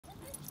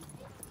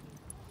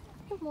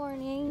Good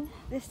morning.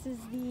 This is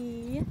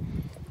the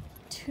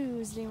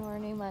Tuesday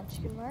morning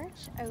Munchkin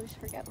March. I always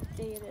forget what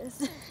day it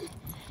is.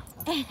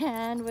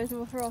 And with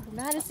Woofer,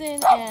 Madison,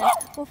 and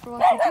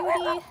Woofer,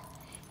 Judy.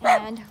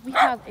 And we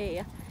have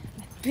a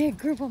big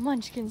group of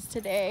Munchkins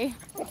today.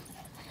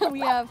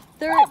 We have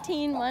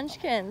 13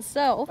 Munchkins.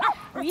 So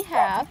we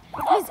have,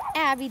 he's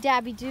Abby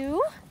Dabby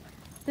Doo,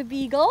 the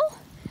Beagle.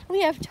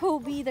 We have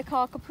Toby the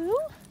Cockapoo.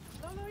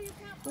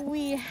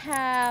 We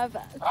have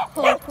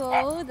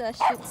Coco, the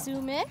Shih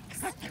Tzu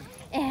mix,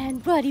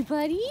 and Buddy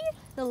Buddy,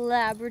 the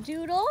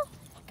Labradoodle.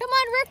 Come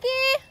on,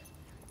 Ricky!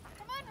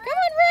 Come on,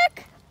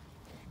 Rick!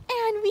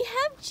 And we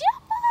have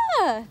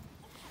Gemma!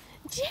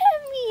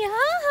 Jemmy,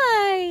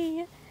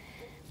 hi!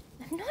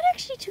 I'm not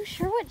actually too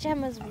sure what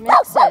Gemma's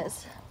mix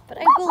is, but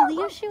I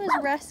believe she was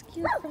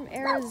rescued from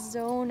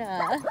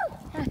Arizona.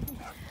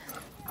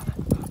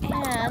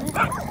 And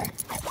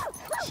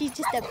she's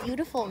just a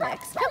beautiful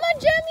mix. Come on,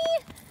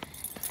 Jemmy!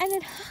 And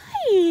then,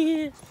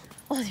 hi!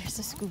 Oh, there's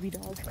a Scooby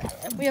dog.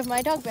 We have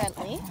my dog,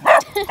 Bentley.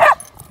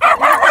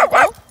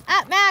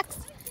 Max!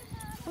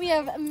 We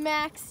have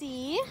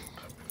Maxie,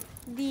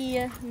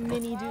 the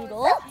mini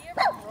doodle.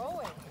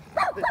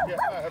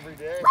 Every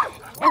day.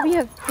 And we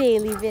have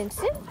Bailey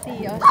Vincent,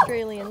 the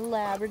Australian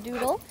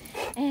Labradoodle.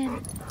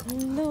 And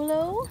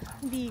Lolo,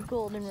 the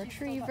golden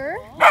retriever.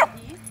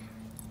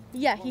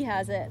 Yeah, he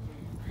has it.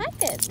 Hi,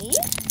 Bentley.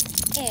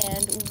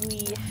 And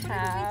we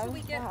have,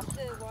 keep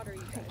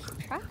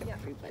track of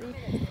everybody.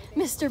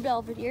 Mr.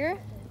 Belvedere,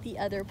 the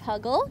other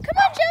puggle. Come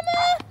on,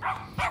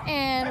 Gemma!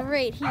 And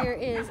right here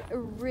is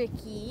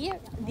Ricky,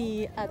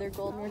 the other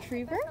golden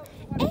retriever.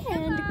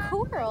 And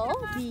Coral,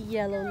 the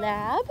yellow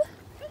lab.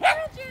 We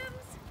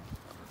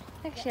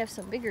actually have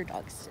some bigger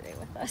dogs today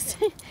with us.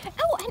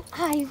 Oh, and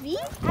Ivy.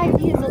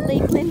 Ivy is a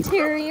Lakeland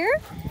Terrier.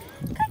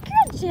 Good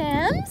girl,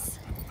 Gems.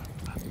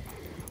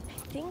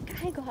 I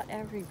think I got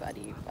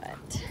everybody,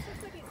 but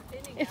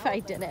if I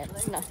didn't,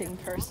 it's nothing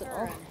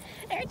personal.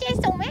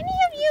 There's so many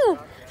of you.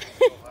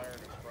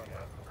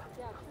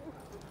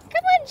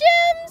 Come on,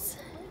 Gems.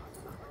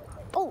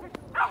 Oh,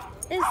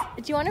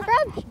 do you want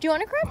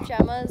to grab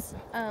Gemma's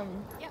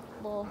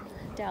little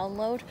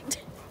download?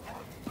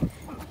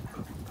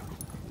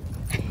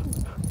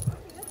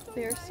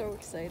 They're so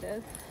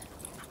excited.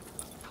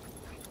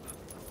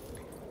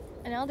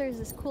 And now there's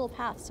this cool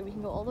path, so we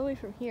can go all the way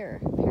from here,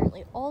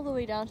 apparently all the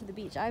way down to the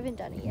beach. I haven't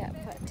done it yet,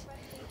 but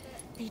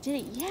they did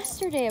it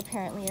yesterday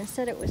apparently and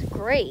said it was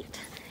great.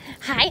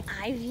 Hi,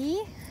 Ivy.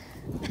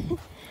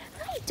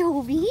 Hi,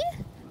 Toby.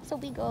 So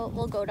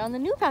we'll go down the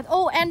new path.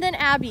 Oh, and then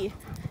Abby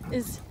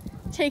is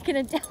taking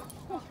it down.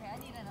 Okay, I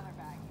need another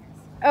bag here.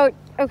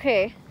 Oh,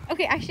 okay.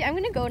 Okay, actually, I'm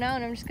gonna go now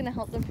and I'm just gonna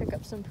help them pick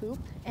up some poop,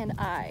 and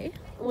I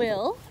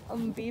will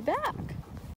be back.